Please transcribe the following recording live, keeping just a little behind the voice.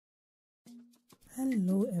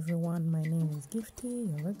Hello everyone, my name is Gifty,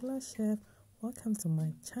 your regular chef. Welcome to my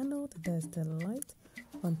channel, Today's Delight.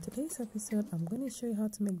 On today's episode, I'm going to show you how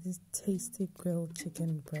to make this tasty grilled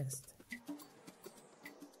chicken breast.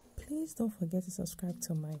 Please don't forget to subscribe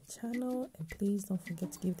to my channel, and please don't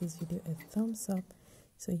forget to give this video a thumbs up.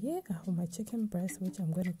 So here I have my chicken breast, which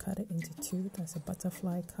I'm going to cut it into two. That's a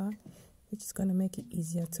butterfly cut, which is going to make it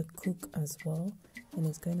easier to cook as well, and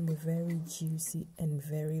it's going to be very juicy and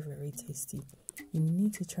very tasty. You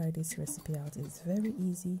need to try this recipe out. It's very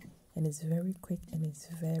easy and it's very quick and it's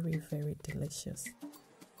very delicious.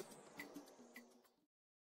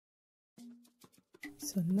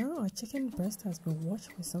 So now our chicken breast has been washed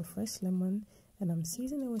with some fresh lemon, and I'm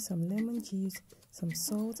seasoning it with some lemon juice, some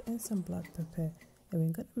salt and some black pepper, and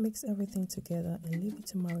we're going to mix everything together and leave it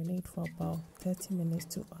to marinate for about 30 minutes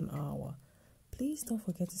to an hour. Please don't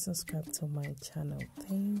forget to subscribe to my channel.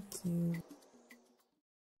 Thank you.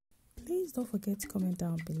 Please don't forget to comment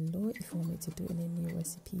down below if you want me to do any new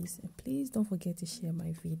recipes, and please don't forget to share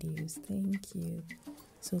my videos. Thank you.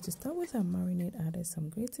 So to start with our marinade, I added some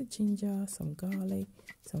grated ginger, some garlic,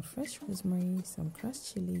 some fresh rosemary, some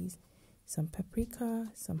crushed chilies, some paprika,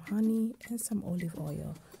 some honey and some olive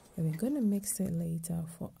oil, and we're going to mix it later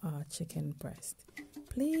for our chicken breast.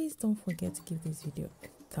 Please don't forget to give this video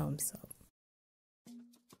a thumbs up.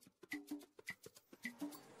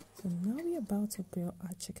 So now we're about to grill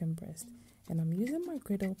our chicken breast, and I'm using my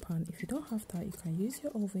griddle pan. If you don't have that, you can use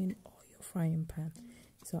your oven or your frying pan.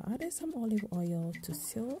 So I added some olive oil to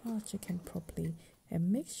seal our chicken properly,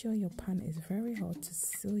 and make sure your pan is very hot to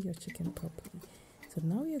seal your chicken properly. So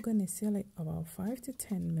now we are going to seal it about 5 to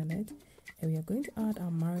 10 minutes, and we are going to add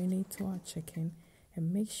our marinade to our chicken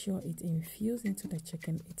and make sure it infuses into the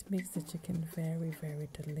chicken. It makes the chicken very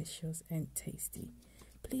delicious and tasty.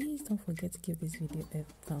 Please don't forget to give this video a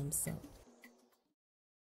thumbs up.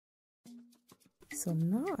 So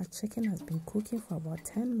now our chicken has been cooking for about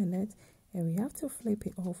 10 minutes, and we have to flip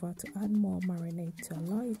it over to add more marinade to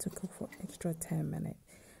allow it to cook for extra 10 minutes.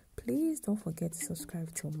 Please don't forget to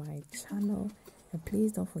subscribe to my channel, and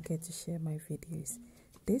please don't forget to share my videos.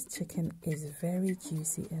 This chicken is very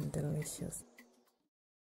juicy and delicious.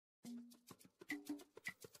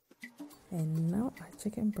 And now our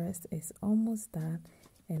chicken breast is almost done,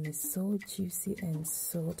 and it's so juicy and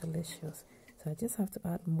so delicious. So I just have to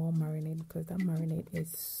add more marinade because that marinade is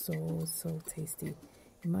so tasty.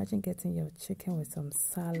 Imagine getting your chicken with some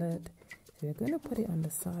salad. So we're going to put it on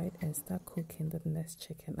the side and start cooking the next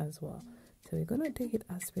chicken as well. So we're going to do it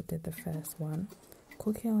as we did the first one.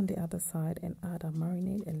 Cook it on the other side and add our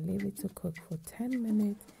marinade and leave it to cook for 10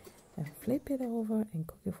 minutes, and flip it over and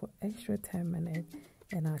cook it for extra 10 minutes,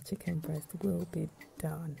 and our chicken breast will be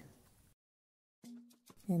done.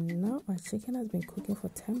 And now our chicken has been cooking for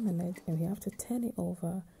 10 minutes, and we have to turn it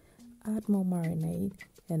over, add more marinade,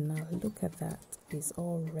 and now look at that. It's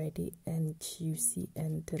all ready and juicy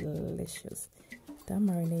and delicious. That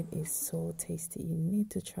marinade is so tasty. You need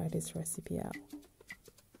to try this recipe out.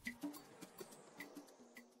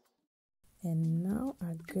 And now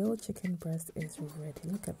our grilled chicken breast is ready.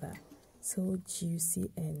 Look at that. So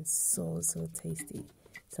juicy and so tasty.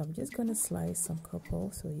 So I'm just going to slice some couple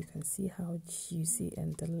so you can see how juicy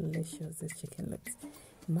and delicious this chicken looks.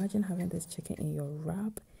 Imagine having this chicken in your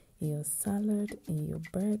wrap, in your salad, in your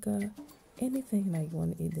burger, anything that you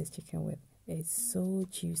want to eat this chicken with. It's so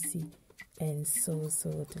juicy and so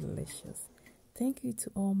delicious. Thank you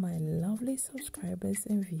to all my lovely subscribers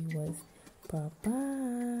and viewers. Bye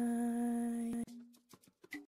bye.